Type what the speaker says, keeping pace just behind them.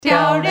So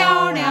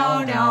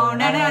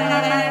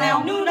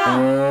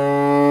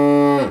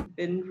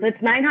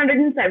it's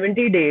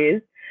 970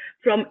 days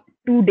from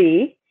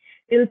today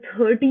till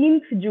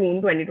 13th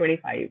June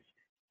 2025.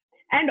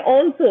 And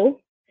also,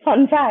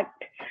 fun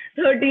fact,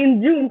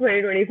 13th June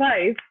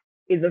 2025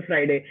 is a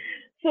Friday.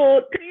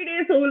 So 3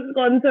 days Soul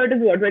concert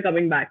is what we're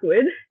coming back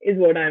with, is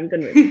what I'm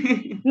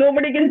convinced.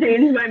 Nobody can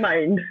change my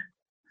mind.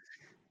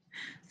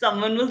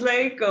 Someone was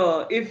like,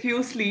 if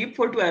you sleep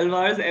for 12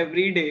 hours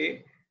every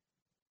day,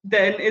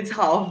 then it's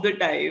half the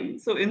time.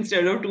 So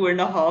instead of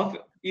 2.5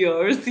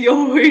 years,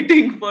 you're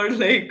waiting for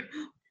like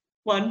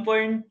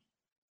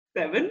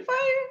 1.75.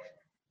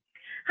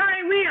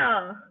 Hi, we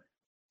are.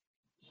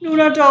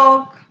 Nuna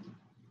talk.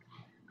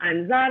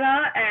 I'm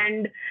Zara,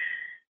 and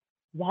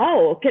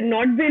wow,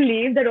 cannot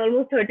believe that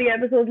almost 30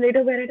 episodes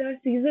later we're at our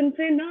season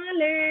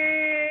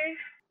finale.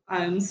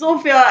 I'm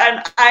Sophia,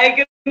 and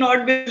I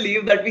cannot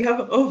believe that we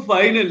have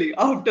finally,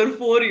 after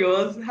 4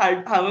 years,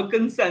 have a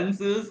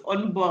consensus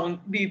on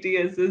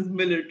BTS's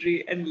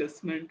military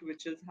enlistment,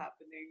 which is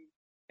happening.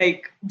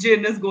 Like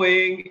Jin is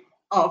going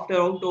after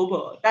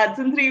October. That's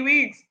in 3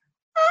 weeks.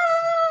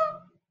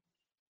 Ah!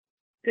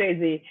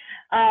 Crazy.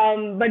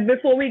 But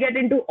before we get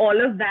into all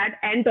of that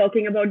and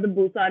talking about the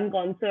Busan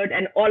concert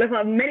and all of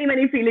our many,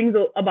 many feelings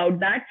about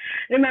that,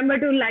 remember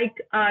to like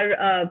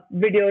our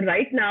video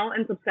right now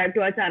and subscribe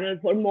to our channel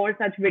for more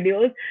such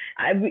videos.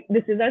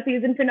 This is our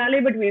season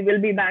finale, but we will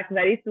be back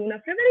very soon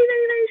after a very,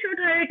 very, very short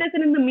hiatus.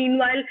 And in the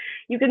meanwhile,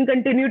 you can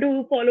continue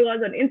to follow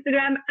us on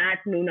Instagram at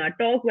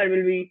NoonaTalk, where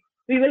we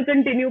will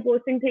continue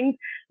posting things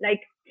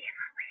like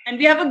And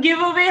we have a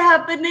giveaway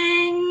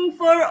happening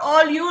for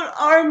all your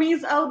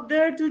armies out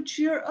there to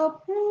cheer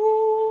up.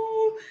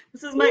 Woo!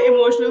 This is my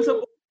emotional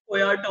support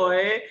Koya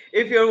toy.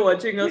 If you're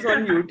watching us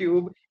on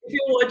YouTube, if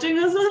you're watching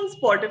us on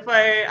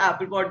Spotify,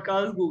 Apple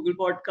Podcasts, Google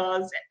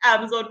Podcasts,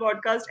 Amazon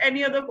Podcast,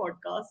 any other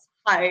podcast,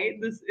 hi,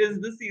 this is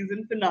the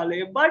season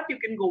finale. But you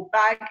can go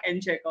back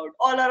and check out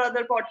all our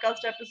other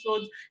podcast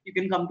episodes. You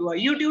can come to our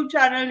YouTube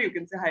channel. You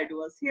can say hi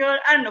to us here.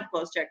 And of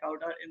course, check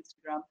out our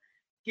Instagram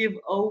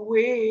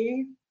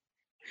giveaway.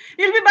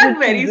 He'll be the back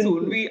very season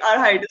soon. two. We are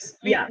hiatus.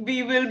 Yeah.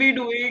 We will be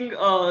doing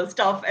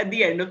stuff at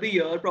the end of the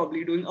year,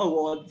 probably doing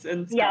awards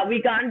and Yeah, stuff.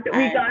 we can't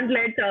And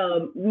let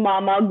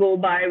Mama go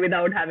by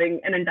without having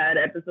an entire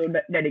episode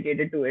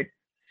dedicated to it.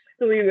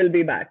 So we will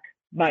be back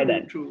by true,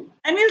 then. true.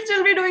 And we'll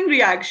still be doing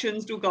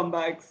reactions to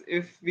comebacks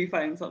if we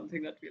find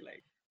something that we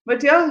like.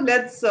 But yeah,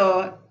 let's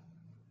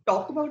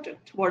talk about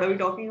it. What are we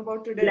talking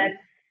about today? Let's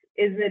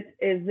is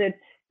it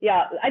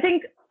yeah, I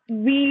think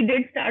we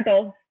did start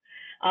off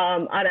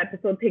our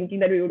episode thinking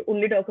that we would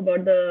only talk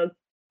about the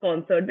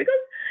concert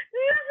because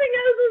nothing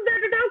else was there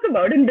to talk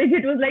about. And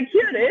Bridget was like,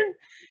 here is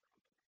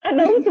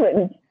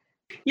announcement.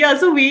 Yeah,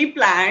 so we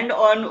planned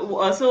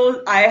on.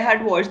 So I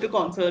had watched the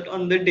concert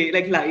on the day,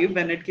 like live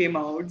when it came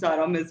out.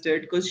 Zara missed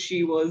it because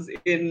she was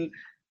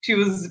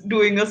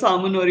doing a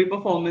Samanori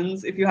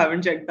performance. If you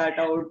haven't checked that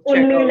out, check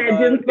Only out our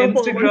legends perform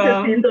on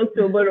Instagram. 15th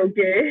October,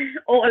 okay?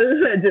 All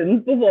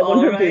legends perform on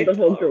All 15th right, of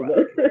all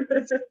October.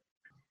 right.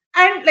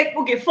 And like,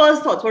 okay,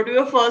 first thoughts. What were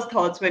your first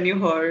thoughts when you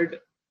heard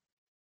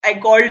I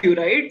called you,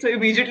 right? So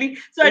immediately,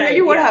 so I'll tell Right,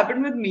 you what yeah.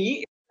 happened with me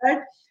is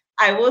that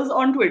I was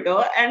on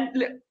Twitter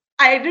and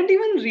I didn't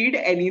even read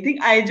anything.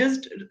 I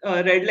just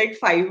read like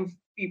five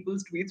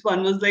people's tweets.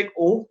 One was like,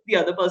 oh, the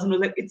other person was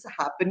like, it's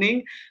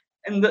happening.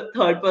 And the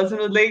third person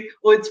was like,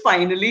 oh, it's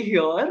finally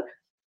here.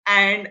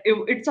 And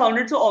it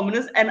sounded so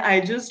ominous. And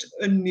I just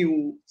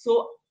knew.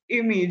 So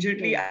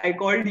immediately Hmm. I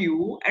called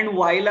you. And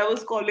while I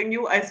was calling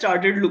you, I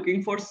started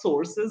looking for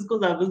sources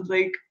because I was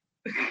like,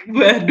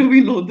 where do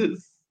we know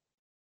this?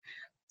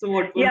 So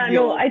what was Yeah, no,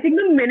 your I think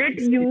the minute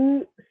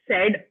experience? you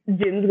said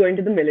Jin's going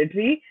to the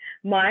military,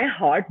 my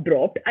heart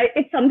dropped.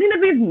 It's something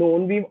that we've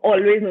known. We've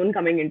always known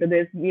coming into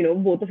this. You know,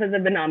 both of us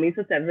have been armies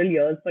for several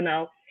years for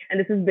now, and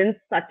this has been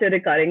such a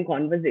recurring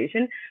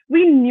conversation.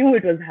 We knew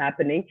it was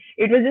happening.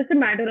 It was just a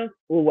matter of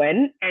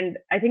when, and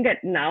I think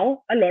that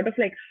now a lot of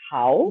like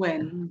how.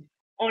 When?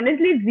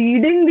 Honestly,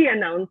 reading the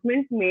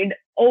announcement made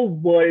a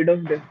world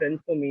of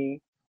difference for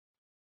me.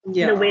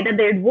 The way Yeah, that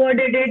they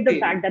worded it, the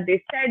fact same. that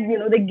they said,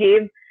 they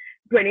gave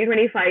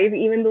 2025,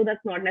 even though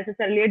that's not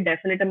necessarily a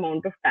definite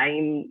amount of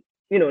time,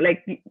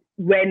 like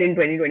when in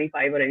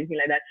 2025 or anything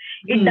like that,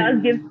 it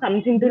does give Hmm.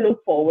 something to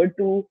look forward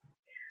to.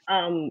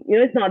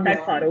 It's not that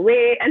Yeah. far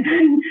away. And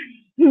then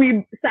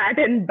we sat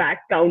and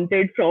back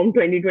counted from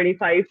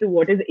 2025 to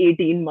what is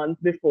 18 months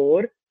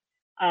before,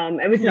 and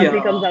which roughly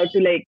Yeah. comes out to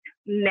like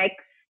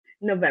next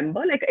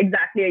November, like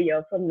exactly a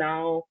year from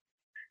now.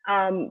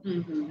 Um,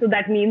 Hmm. so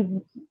that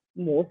means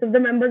most of the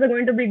members are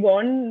going to be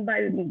gone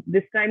by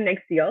this time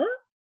next year.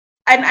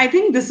 And I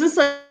think this is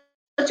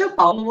such a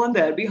powerful move on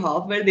their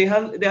behalf where they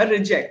are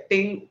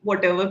rejecting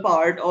whatever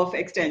part of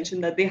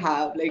extension that they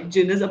have. Like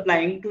Jin is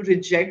applying to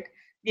reject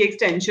the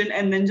extension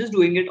and then just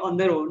doing it on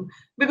their own.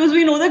 Because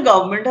we know the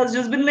government has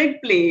just been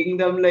like playing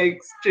them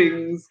like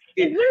strings.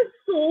 It's been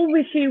so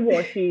wishy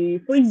washy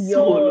for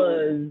So long.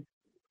 years.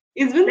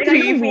 It's been Like I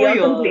three, know we four are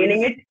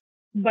complaining years. it.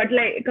 but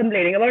like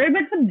complaining about it.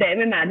 But for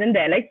them, imagine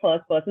they're like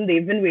first person.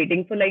 They've been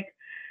waiting for like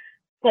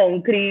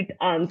concrete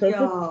answers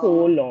for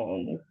so Yeah.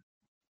 long.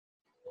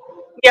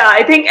 Yeah,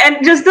 I think,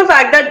 and just the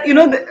fact that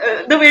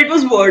the way it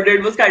was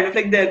worded was kind of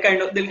like they'll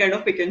kind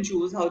of pick and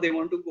choose how they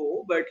want to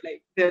go, but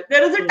like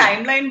there is a Hmm.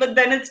 timeline, but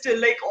then it's still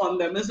like on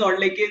them. It's not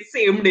like a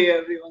same day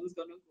everyone's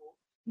gonna go.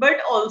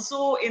 But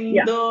also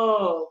Yeah.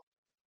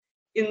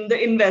 in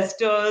the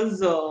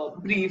investors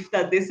brief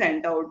that they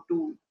sent out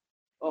to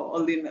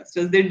all the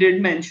investors, they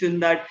did mention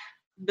that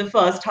the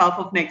first half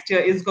of next year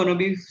is going to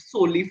be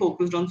solely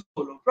focused on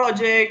solo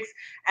projects,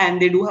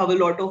 and they do have a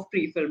lot of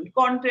pre-filmed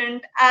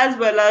content as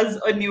well as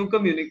a new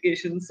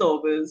communication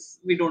service.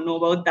 We don't know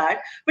about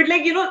that, but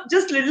like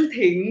just little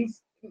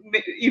things,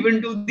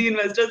 even to the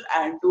investors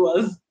and to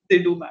us, they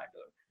do matter.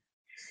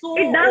 So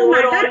It does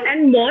matter, overall,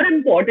 and more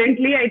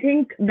importantly, I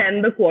think,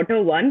 than the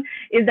quarter one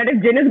is that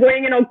if Jin is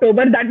going in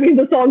October, that means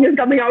the song is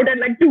coming out in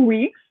like 2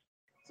 weeks.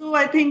 so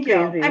I think,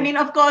 yeah. I Crazy. mean,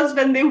 of course,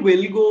 when they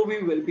will go, we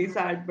will be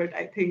sad, but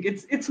I think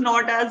it's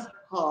not as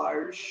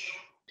harsh.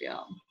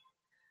 Yeah.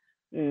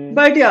 Mm.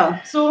 But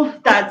yeah, so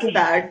that's Okay.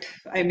 that.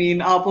 I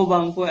mean, Apo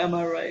Bangpo, am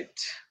I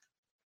right?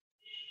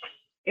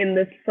 In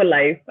this for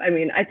life. I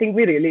mean, I think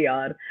we really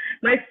are.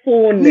 My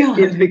phone Yeah,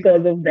 is like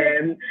because of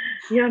them.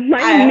 Yeah, my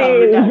I have a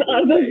nails tattoo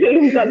are of the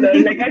same color.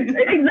 Like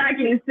like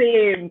exactly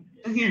same.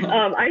 yeah.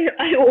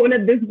 I own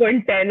at this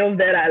point 10 of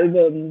their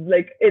albums.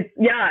 Like it's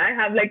yeah, I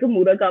have like a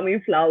Murakami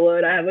flower.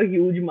 I have a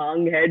huge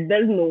Mang head.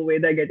 There's no way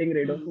they're getting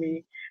rid of Hmm, me.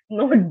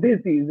 Not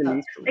this easily.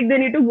 that's true. Like they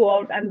need to go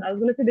out. I was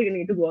gonna say they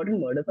need to go out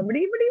and murder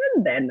somebody, but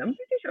even then, I'm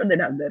pretty sure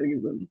they'd have their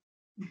reasons.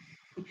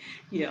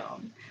 Yeah.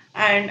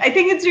 And I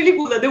think it's really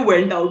cool that they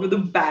went out with a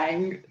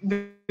bang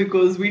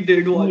because we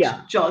did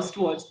Yeah. just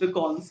watch the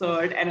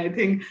concert. And I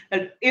think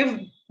that if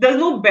there's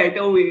no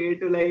better way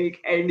to like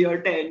end your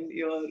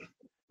 10-year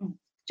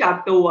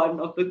chapter one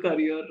of the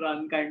career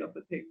run kind of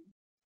a thing.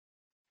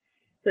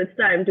 So it's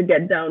time to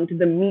get down to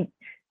the meat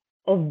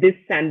of this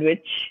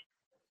sandwich.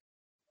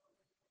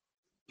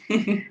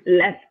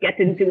 Let's get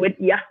into it.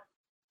 Yeah,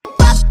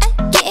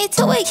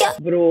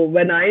 bro.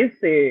 When I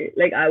say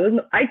like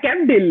I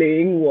kept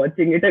delaying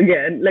watching it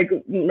again. Like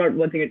not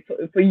watching it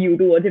for you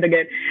to watch it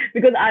again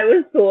because I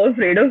was so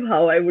afraid of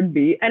how I would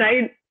be.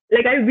 And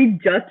we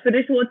just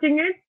finished watching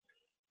it.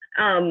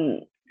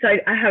 So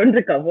I haven't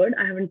recovered.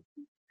 I haven't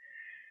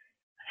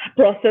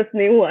processed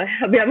new.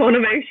 I'm on a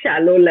very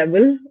shallow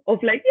level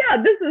of like,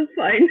 yeah, this is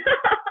fine.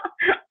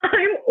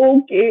 I'm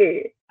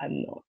okay.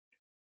 I'm not.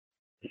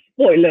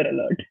 Spoiler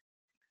alert.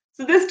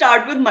 So they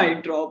start with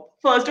mic drop.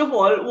 First of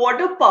all, what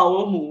a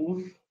power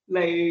move.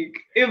 Like,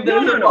 if No,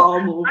 there's no, a no.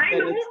 power move, I then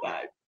know it's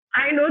that.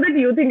 I know that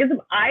you think it's.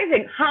 I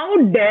think, how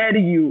dare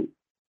you?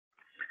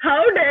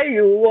 How dare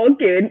you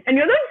walk in and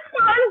you're the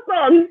first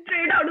song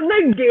straight out of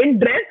the gate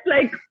dressed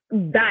like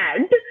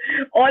that?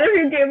 All of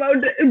you came out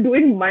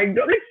doing mic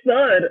drop. Like,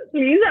 sir,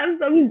 please have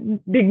some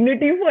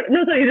dignity for,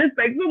 no, sorry,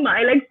 respect for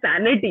my like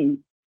sanity.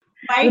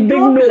 The Mic big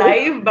drop no.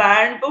 live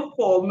band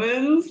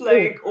performance, Oh,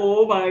 like,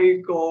 oh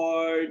my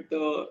god.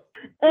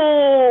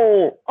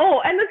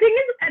 and the thing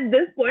is, at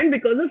this point,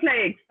 because of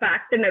like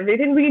fact and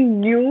everything, we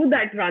knew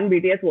that Run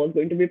BTS was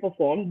going to be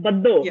performed,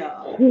 but the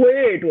Yeah.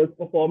 way it was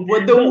performed,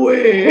 What the the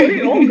way?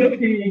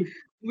 choreography,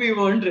 We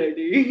weren't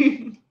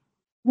ready.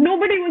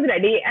 nobody was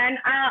ready. And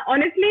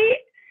honestly,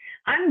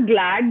 I'm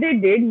glad they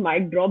did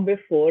mic drop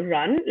before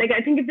Run. Like,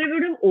 I think if they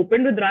would have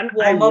opened with Run,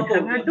 I Warm would up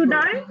have ho had gaya to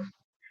thoda. die.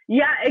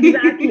 Yeah,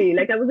 exactly.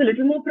 Like, I was a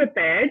little more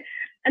prepared.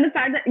 And the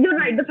fact that, you're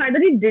right, the fact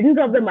that he didn't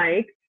drop the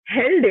mic,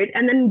 held it,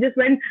 and then just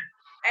went,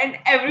 And yeah,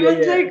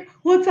 everyone's yeah. like,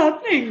 what's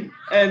happening?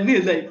 And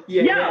he's like,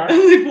 yeah, yeah. I Yeah.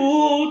 was like,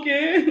 oh,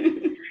 okay.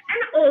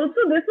 And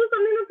also, this was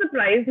something that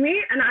surprised me,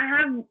 and I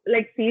have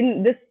like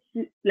seen this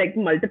like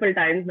multiple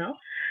times now.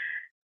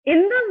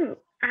 In the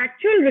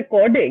actual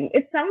recording,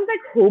 it sounds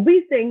like Hobie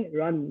saying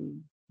 "run,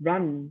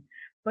 run,"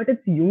 but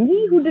it's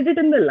Yoongi who did it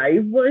in the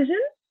live version.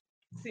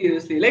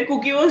 Seriously, like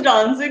Cookie was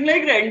dancing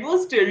like rent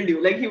was still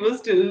due. Like he was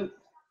still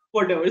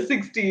whatever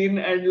 16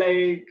 and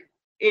like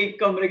एक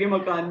कमरे के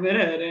मकान में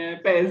रह रहे हैं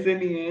पैसे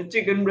नहीं है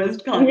चिकन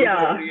ब्रेस्ट खानी पड़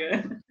Yeah, रही है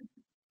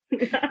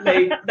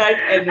like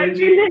that I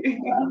feel like energy.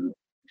 yeah.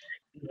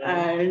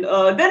 And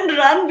then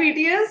Run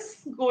BTS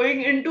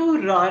going into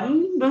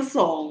Run the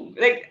song.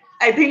 Like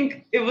I think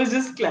it was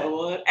just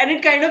clever, and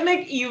it kind of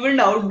like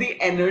evened out the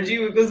energy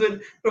because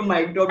from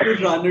Mic Drop to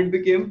Run it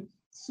became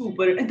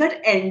super. And that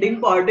ending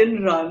part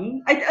in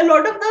Run, a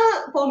lot of the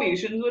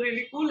formations were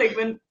really cool. Like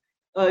when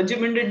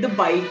Jimin did the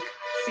bike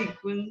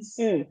sequence.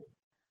 Hmm.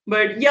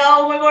 But yeah,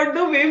 oh my god,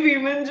 the way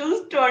women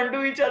just turned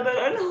to each other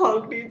and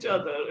hugged each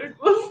other, it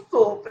was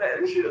so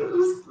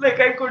precious. Like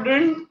I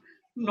couldn't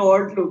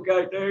not look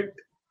at it.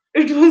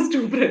 It was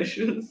too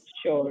precious.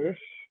 Sure,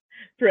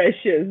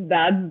 precious.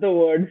 That's the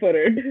word for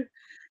it.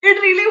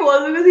 It really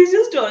was because he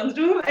just turns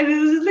to him and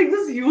it's just like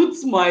this huge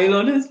smile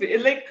on his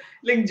face, like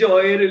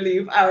joy,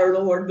 relief. I don't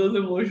know what those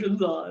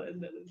emotions are,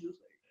 and then it's just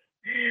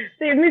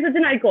Save Me is such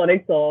an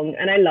iconic song,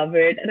 and I love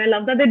it, and I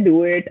love that they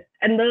do it,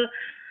 and the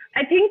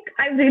I think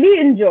I've really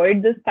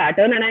enjoyed this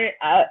pattern, and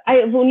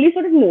I've only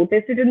sort of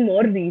noticed it in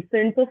more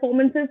recent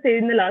performances, say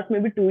in the last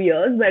maybe 2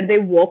 years, where they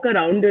walk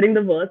around during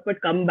the verse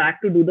but come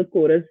back to do the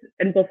chorus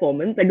and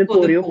performance, like the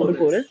For the choreo for the chorus.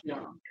 chorus.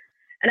 Yeah.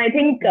 And I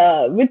think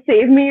with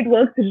Save Me, it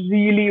works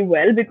really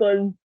well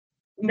because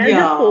there's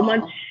just so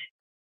much Yeah.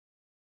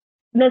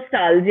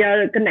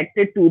 nostalgia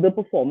connected to the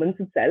performance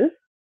itself.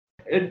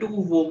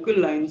 Two vocal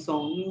line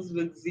songs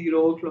with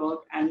Zero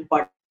O'Clock and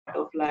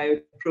Butterfly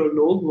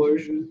prologue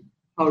version.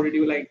 How did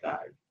you like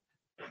that?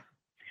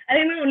 I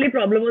think my only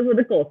problem was with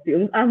the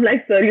costumes. I'm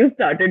like, sir, you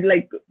started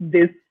like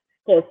this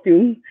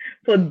costume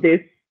for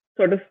this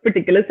sort of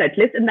particular set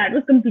list, and that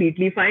was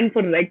completely fine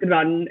for like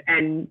run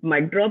and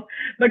mic drop.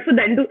 But for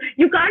them to,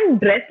 you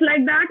can't dress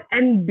like that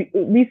and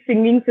be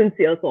singing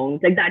sincere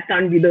songs. Like that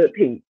can't be the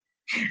thing.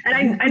 And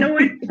I know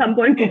at some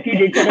point Cookie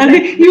did sort of And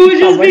like you were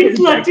just cover being his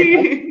jacket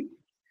up. slutty.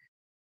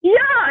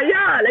 Yeah,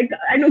 yeah. Like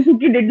I know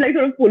Cookie did like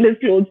sort of pull his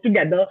clothes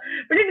together,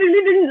 but it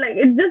really didn't like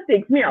it just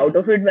takes me out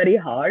of it very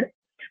hard.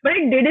 But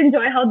I did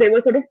enjoy how they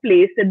were sort of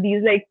placed at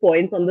these like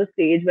points on the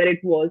stage where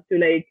it was to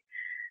like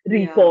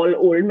Yeah, recall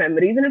old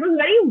memories, and it was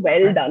very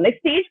well done. Like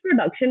stage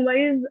production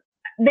wise,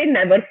 they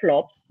never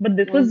flop, but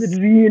this was was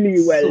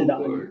really well so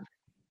done. good.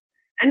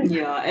 And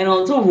Yeah, and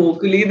also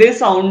vocally, they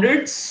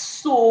sounded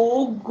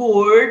so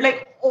good.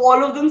 Like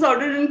all of them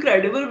sounded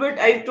incredible. But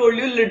I told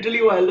you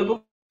literally while the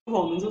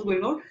performance was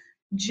going on,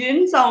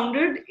 Jin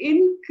sounded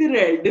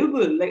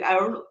incredible. Like I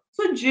don't know.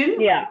 So Jin,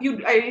 yeah,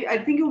 I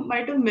think you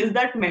might have missed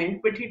that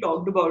meant, but he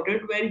talked about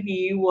it where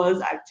he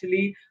was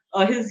actually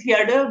he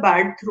had a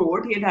bad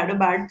throat. He had a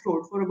bad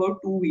throat for about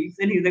 2 weeks,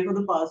 and he's like for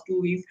the past 2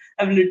 weeks,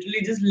 I've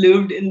literally just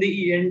lived in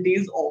the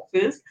ENT's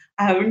office.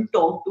 I haven't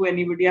talked to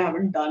anybody. I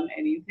haven't done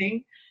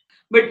anything,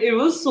 but it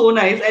was so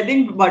nice. I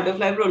think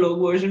Butterfly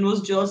Prologue version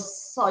was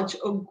just such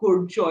a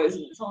good choice.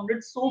 It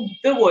sounded so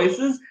the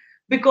voices,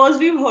 because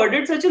we've heard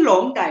it such a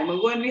long time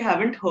ago and we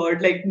haven't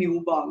heard like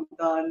new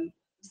Bangtan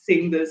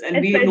sing this,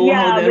 and we especially know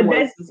how yeah, their with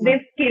that voices have.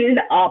 they've skilled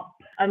up.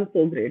 I'm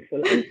so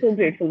grateful. I'm so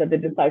grateful that they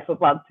did Cypher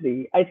Part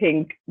 3. I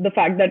think the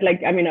fact that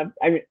like I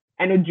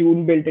know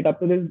June built it up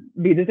to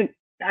this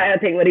entire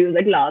thing where he was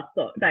like last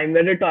time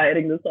we're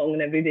retiring the song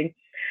and everything.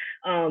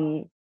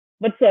 Um,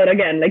 but sir,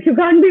 again, like you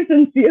can't be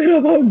sincere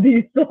about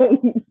these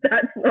songs.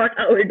 That's not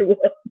how it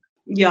works.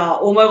 Yeah,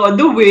 oh my god,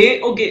 the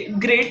way, okay,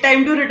 great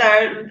time to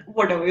retire,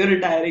 whatever, you're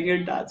retiring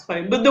it, that's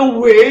fine. But the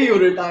way you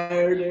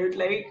retired it,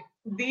 like,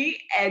 the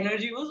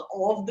energy was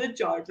off the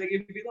charts. Like,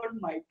 if you thought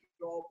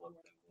Microp or whatever,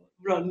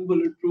 Run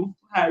Bulletproof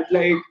had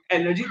like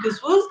energy,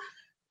 this was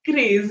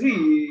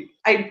crazy.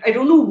 I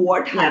don't know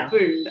what Yeah,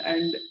 happened.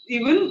 And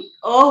even,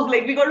 oh,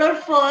 like, we got our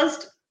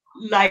first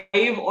live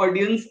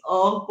audience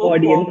of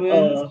audience.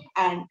 performance,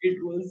 and it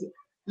was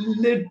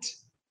lit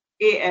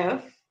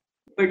AF.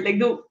 But like,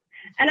 the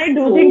And I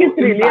do think so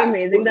it's really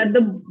amazing impactful. that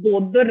the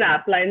both the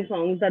rap line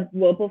songs that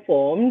were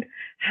performed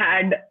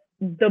had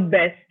the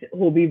best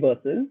Hobie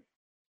verses.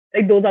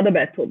 Like those are the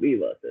best Hobie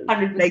verses.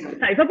 Like 100%.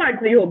 Cypher Part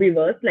 3 Hobie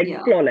verse, like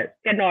Yeah. flawless.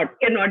 Cannot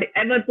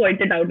ever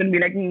point it out and be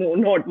like, no,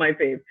 not my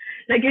fave.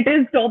 Like it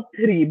is top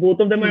three. Both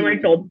of them are my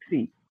Hmm. top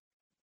three.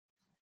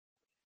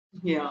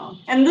 Yeah.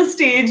 And the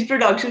stage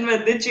production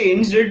when they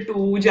changed it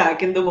to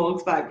Jack in the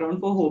Box background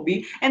for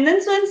Hobie. And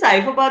then so in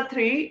Cypher Part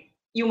 3,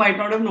 you might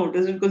not have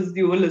noticed it because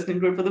you were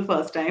listening to it for the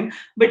first time,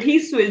 but he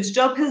switched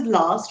up his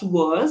last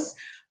verse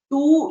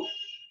to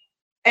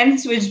and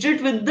switched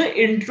it with the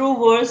intro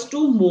verse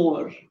to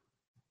more.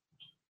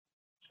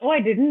 Oh,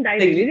 I didn't. I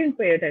really Like didn't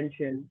pay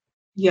attention.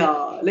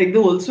 yeah, like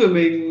the whole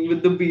swimming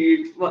with the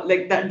beat,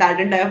 like that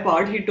entire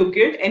part, he took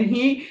it and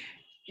he,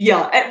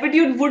 yeah, but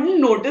you wouldn't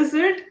notice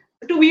it.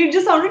 To me, it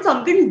just sounded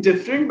something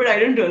different, but I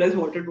didn't realize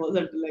what it was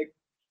until like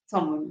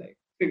someone like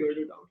figured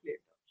it out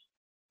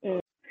later.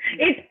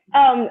 It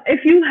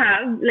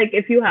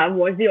if you have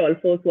watched the All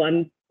Force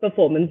One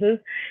performances,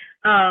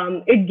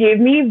 it gave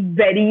me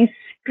very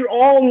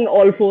strong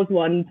All Force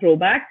One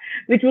throwback,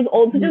 which was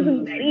also just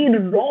Hmm. very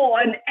raw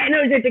and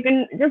energetic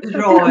and just such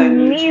an Raw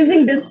energy,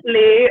 amazing yeah.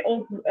 display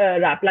of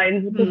rap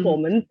lines Hmm.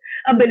 performance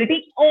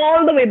ability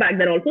all the way back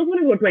then. All Force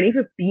One was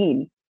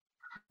 2015.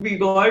 We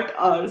got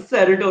our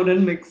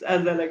serotonin mix,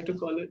 as I like to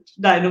call it.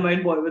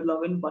 Dynamite Boy with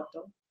Love and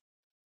Butter.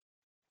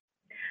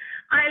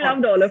 I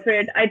loved all of Thoughts?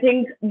 it. I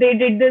think they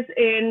did this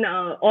in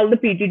all the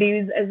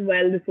PTDs as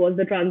well. This was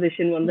the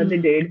transition one that they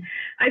did. Hmm.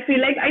 I feel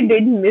like I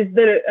did miss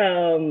there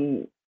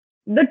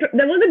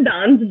was a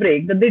dance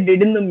break that they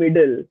did in the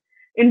middle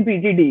in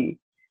PTD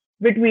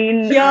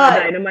between Yeah,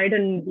 Dynamite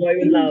and I Boy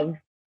with think, Love.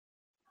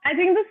 I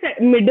think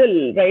the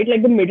middle, right?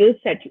 Like the middle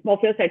set of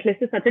your set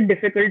list is such a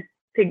difficult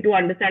thing to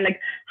understand. Like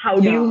how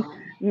do yeah, you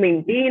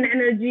maintain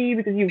energy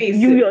because pace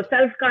you it.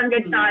 yourself can't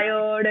get Hmm.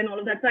 tired and all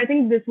of that. So I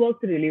think this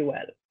works really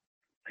well.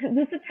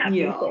 There's such happy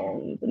Yeah.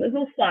 songs and there's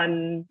no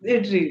fun.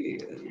 It really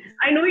is.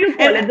 I know you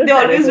call And it the they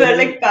always wear serotonin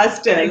like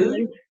pastel.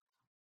 segment.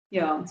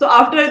 Yeah. So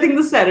after I think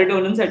the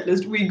serotonin set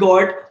list, we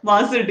got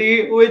Mars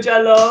City, which I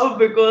love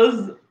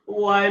because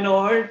why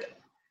not?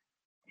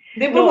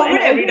 They No, perform and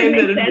it also every it time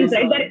they're makes in sense,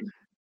 right? That Busan.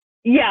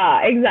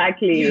 Yeah,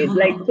 exactly.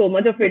 Like Yeah. so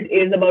much of it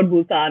is about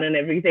Busan and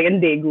everything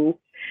and Daegu.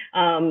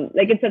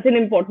 Like it's such an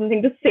important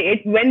thing to say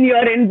it when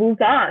you're in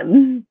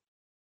Busan.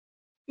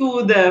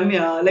 To them,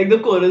 yeah, like the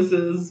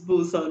choruses,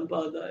 Busan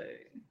Padai.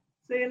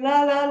 Say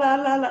la la la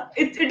la la.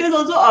 It is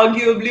also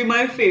arguably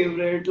my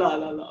favorite la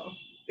la la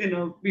in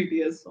a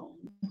BTS song.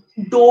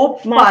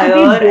 Dope,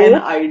 Masterpiece, fire, and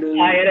dope, idol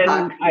fire and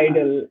back to back.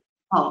 idol.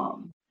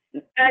 Um,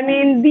 I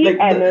mean, the like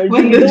energy,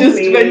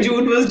 the when way,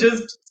 June was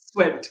just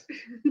sweat.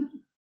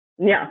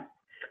 yeah.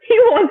 He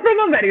was from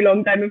a very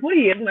long time before.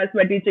 He is my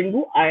sweaty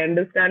chingu. I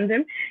understand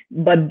him.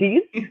 But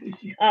these,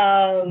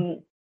 um,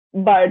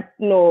 but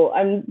no,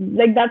 I'm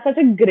like, that's such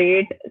a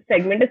great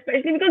segment,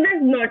 especially because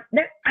there's not,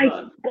 they're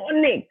God.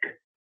 iconic.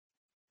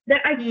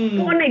 They're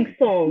iconic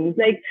Hmm. songs.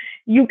 Like,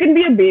 you can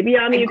be a baby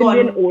army, you can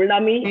be an old Iconic,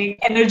 army.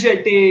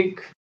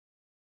 energetic.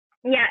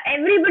 Yeah,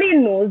 everybody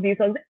knows these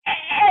songs.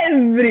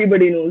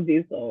 Everybody knows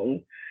these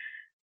songs.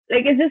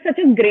 Like, it's just such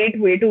a great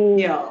way to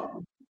Yeah.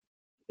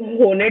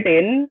 hone it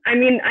in. I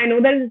mean, I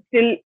know there's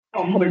still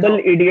Pump it humble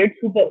up. idiots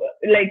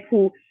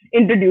who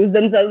introduce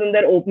themselves in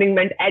their opening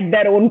meant at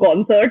their own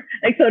concert.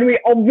 Like, sir, we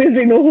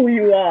obviously know who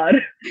you are.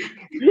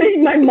 Like,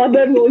 my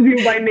mother knows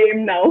you by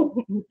name now.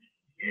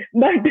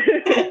 But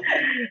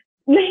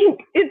like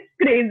it's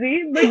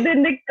crazy. But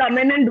then they come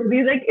in and do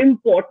these like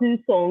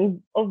important songs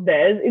of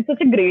theirs. It's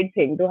such a great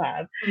thing to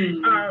have.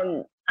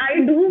 Hmm. I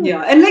do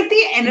Yeah, and like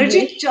the energy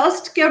wish.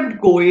 just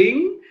kept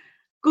going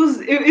because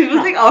it was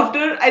Huh. like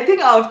after I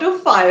think after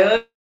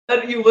Fire,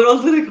 you were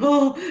also like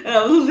oh, and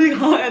I was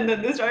like oh, and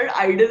then they started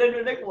Idol, and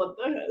we're like what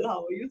the hell?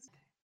 How are you?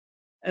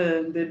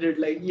 And they did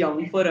like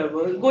Young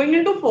Forever. Going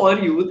into For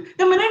Youth,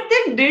 the minute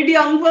they did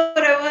Young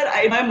Forever,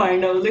 in my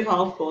mind I was like,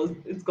 of course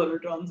it's gonna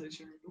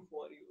transition into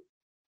For Youth,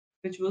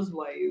 which was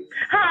wise.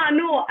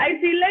 No, I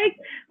feel like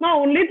my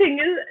only thing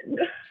is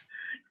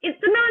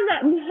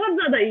बहुत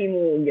ज्यादा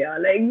emo हो गया,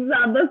 like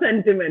ज्यादा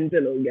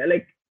sentimental हो गया.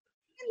 Like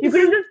And you this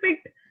could have is just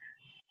picked.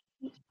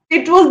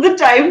 it was the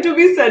time to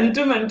be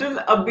sentimental.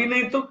 Abhi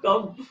nahi to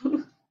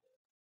kab.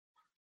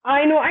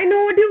 I know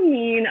what you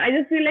mean. I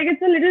just feel like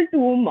it's a little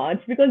too much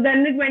because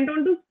then it went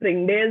on to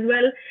Spring Day as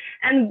well,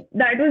 and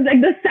that was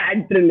like the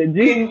sad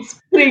trilogy, In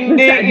Spring the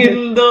Day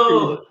sadness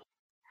trilogy.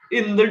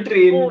 in the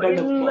train Oh, ka in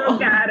the dabba.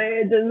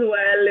 carriage as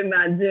well.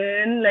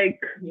 Imagine,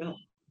 like, Yeah.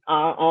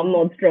 I'm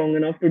not strong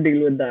enough to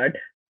deal with that.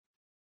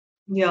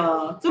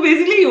 Yeah. So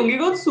basically Yoongi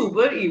got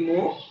super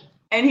emo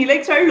and he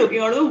like started looking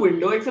out of the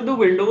window, except the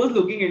window was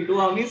looking into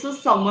Ami. So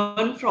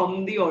someone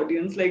from the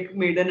audience like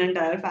made an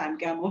entire fan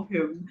cam of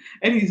him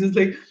and he's just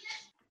like,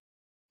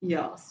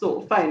 yeah.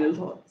 So final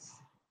thoughts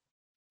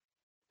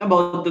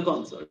about the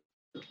concert.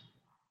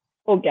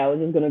 Okay, I was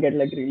just gonna get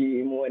like really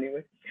emo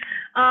anyway.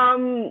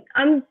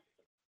 I'm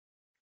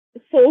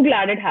so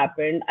glad it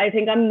happened. I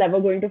think I'm never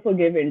going to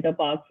forgive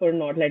Interpark for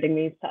not letting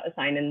me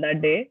sign in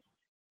that day.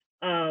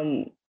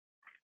 Um,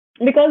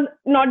 because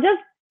not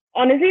just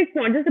honestly, it's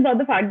not just about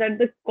the fact that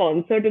the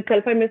concert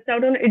itself I missed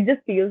out on. It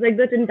just feels like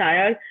that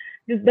entire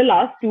just the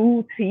last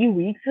 2 3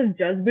 weeks has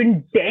just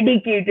been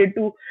dedicated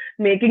to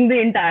making the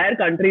entire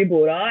country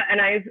Bora,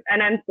 and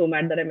I'm so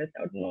mad that I missed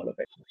out on all of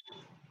it.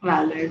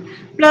 Valid.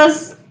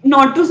 Plus,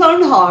 not to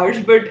sound harsh,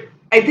 but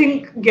I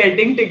think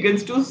getting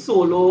tickets to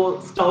solo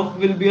stuff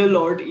will be a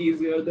lot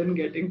easier than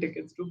getting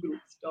tickets to group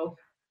stuff.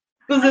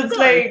 Because Of it's course,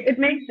 like, it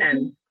makes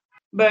sense.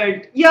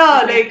 but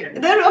yeah, It makes like sense.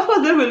 there, of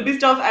course, there will be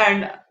stuff,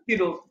 and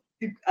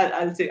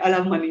I'll say I'll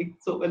have money.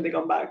 So when they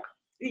come back,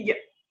 yeah,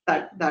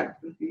 that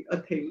will be a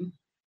thing.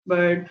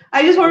 But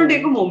I just want to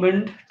take a Mm.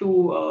 moment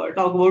to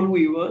talk about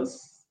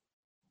Weavers.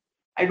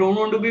 I don't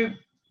want to be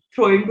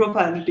throwing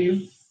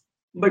profanities,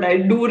 but I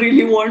do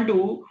really want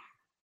to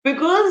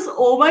because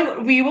oh my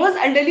god, Weavers!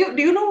 I'll tell you.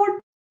 Do you know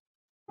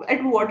what?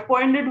 At what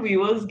point did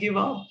Weavers give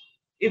up?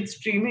 It's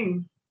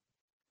streaming.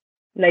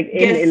 Like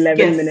in Guess.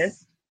 11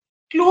 minutes.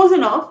 Close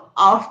enough.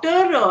 After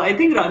I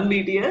think Run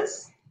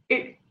BTS,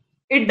 it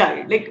it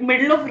died. Like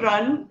middle of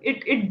Run,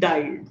 it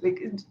died.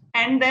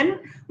 And then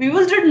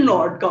viewers did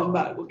not come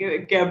back. Okay,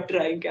 it kept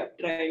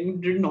trying,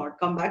 did not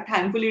come back.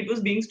 Thankfully, it was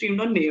being streamed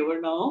on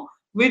Naver now,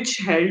 which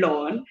held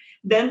on.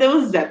 Then there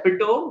was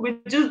Zepito,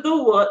 which is the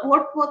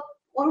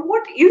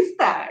what is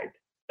that?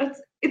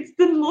 It's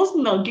the most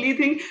nuggly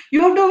thing.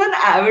 You have to have an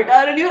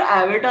avatar, and your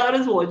avatar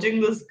is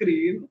watching the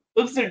screen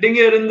of sitting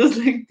here in this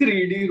like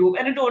 3D room,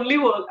 and it only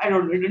works. I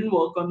don't know, it didn't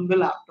work on the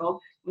laptop.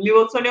 Only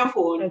works on your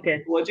phone,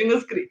 Okay. watching a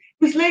screen.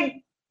 It's like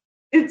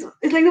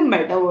a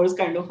metaverse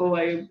kind of a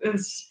vibe.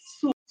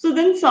 So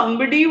then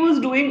somebody was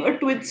doing a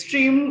Twitch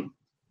stream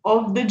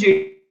of the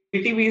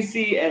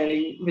JTBC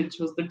airing, which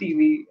was the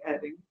TV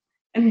airing,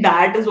 and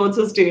that is what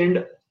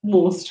sustained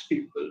most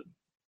people.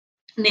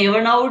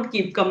 Never now would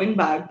keep coming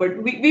back, but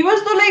we were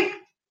still like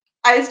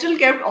I still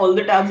kept all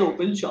the tabs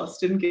open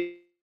just in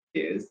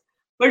case.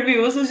 But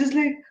viewers was just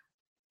like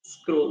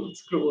scroll.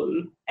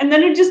 And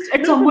then it just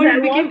at some point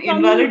it No, so became there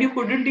invalid. was You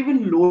couldn't some.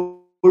 even load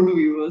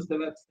viewers the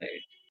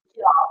website.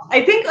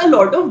 I think a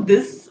lot of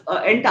this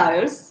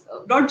entire,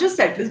 not just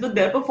setlist, but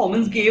their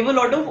performance gave a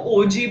lot of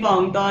OG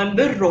Bangtan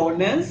the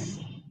rawness.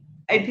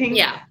 I think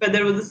Yeah. whether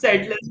it was a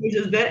set list, which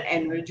is their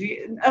energy.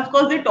 And of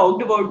course, they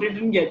talked about it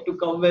in Yet to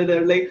Come, where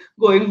they're like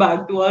going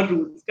back to our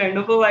roots, kind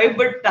of a vibe.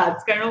 But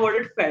that's kind of what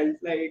it felt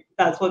like.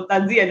 That's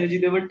the energy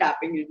they were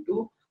tapping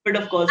into. But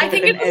of course, I at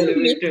think an it was a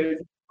mix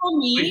elevated for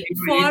me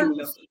 2022 for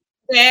level.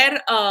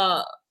 their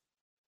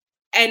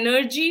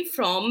energy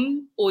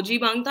from OG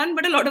Bangtan,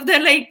 but a lot of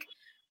their like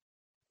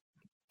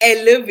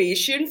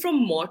elevation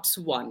from Mott's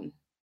one.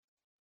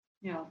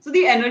 Yeah. So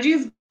the energy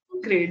is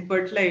great,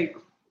 but like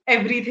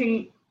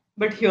everything,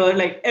 but here,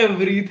 like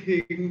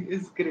everything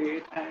is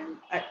great. And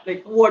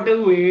like, what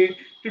a way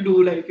to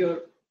do like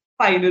your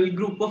final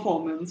group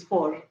performance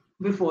for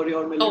before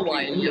your A military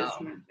while, yeah.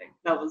 enlistment. Like,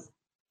 that was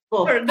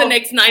For the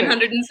next perfect.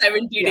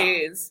 970 Yeah.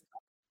 days.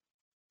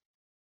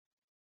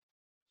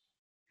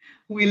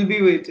 We'll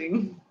be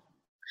waiting.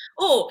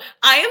 Oh,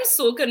 I am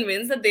so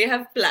convinced that they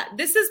have planned.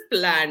 This is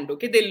planned.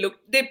 Okay, they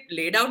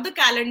laid out the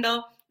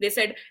calendar. They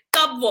said,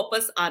 "Kab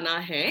wapas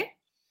aana hai?"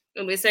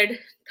 And we said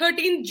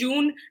 13th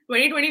June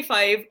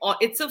 2025. Or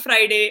it's a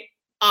Friday.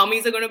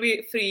 Armies are gonna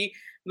be free.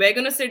 We're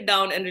gonna sit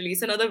down and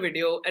release another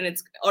video, and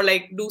it's or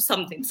like do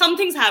something.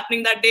 Something's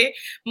happening that day.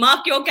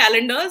 Mark your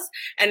calendars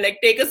and like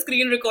take a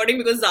screen recording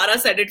because Zara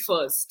said it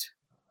first.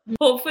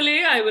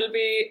 Hopefully, I will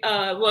be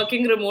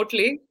working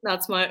remotely.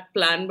 That's my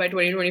plan by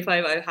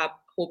 2025. I have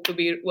hope to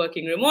be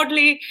working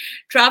remotely,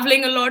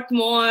 traveling a lot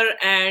more,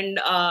 and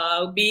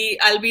I'll be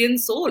in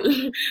Seoul,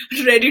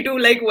 ready to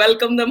like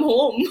welcome them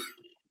home.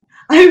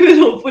 I will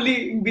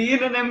hopefully be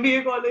in an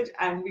MBA college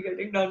and be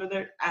getting done with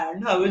it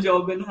and have a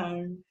job in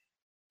hand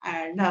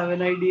and have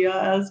an idea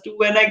as to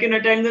when I can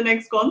attend the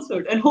next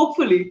concert. And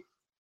hopefully,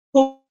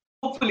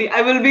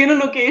 I will be in a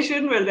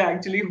location where they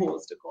actually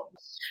host a concert.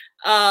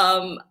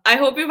 I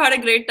hope you've had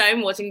a great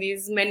time watching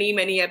these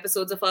many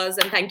episodes of us,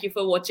 and thank you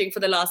for watching for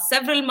the last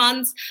several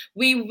months.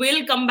 We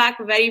will come back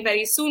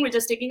very soon. We're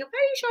just taking a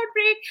very short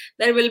break.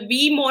 There will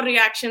be more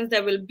reactions,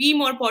 there will be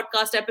more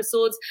podcast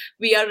episodes.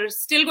 We are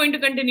still going to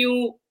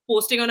continue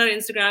posting on our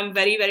Instagram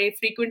very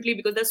frequently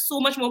because there's so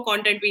much more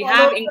content we Follow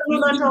have, the Nuna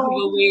including Talk.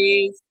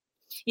 giveaways.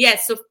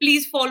 Yes, so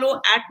please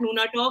follow at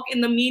NoonaTalk.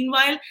 In the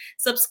meanwhile,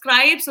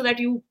 subscribe so that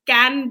you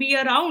can be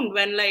around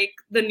when like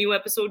the new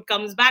episode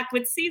comes back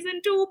with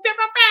season 2. Pew,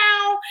 pew,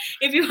 pew.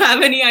 If you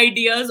have any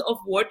ideas of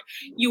what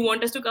you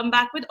want us to come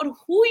back with or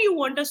who you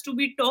want us to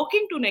be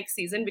talking to next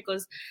season,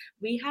 because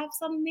we have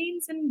some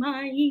names in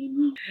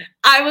mind.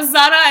 I was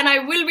Zara and I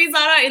will be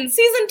Zara in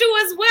season 2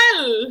 as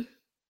well.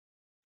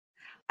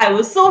 I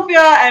was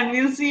Sophia, and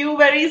we'll see you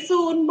very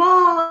soon.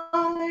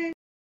 Bye.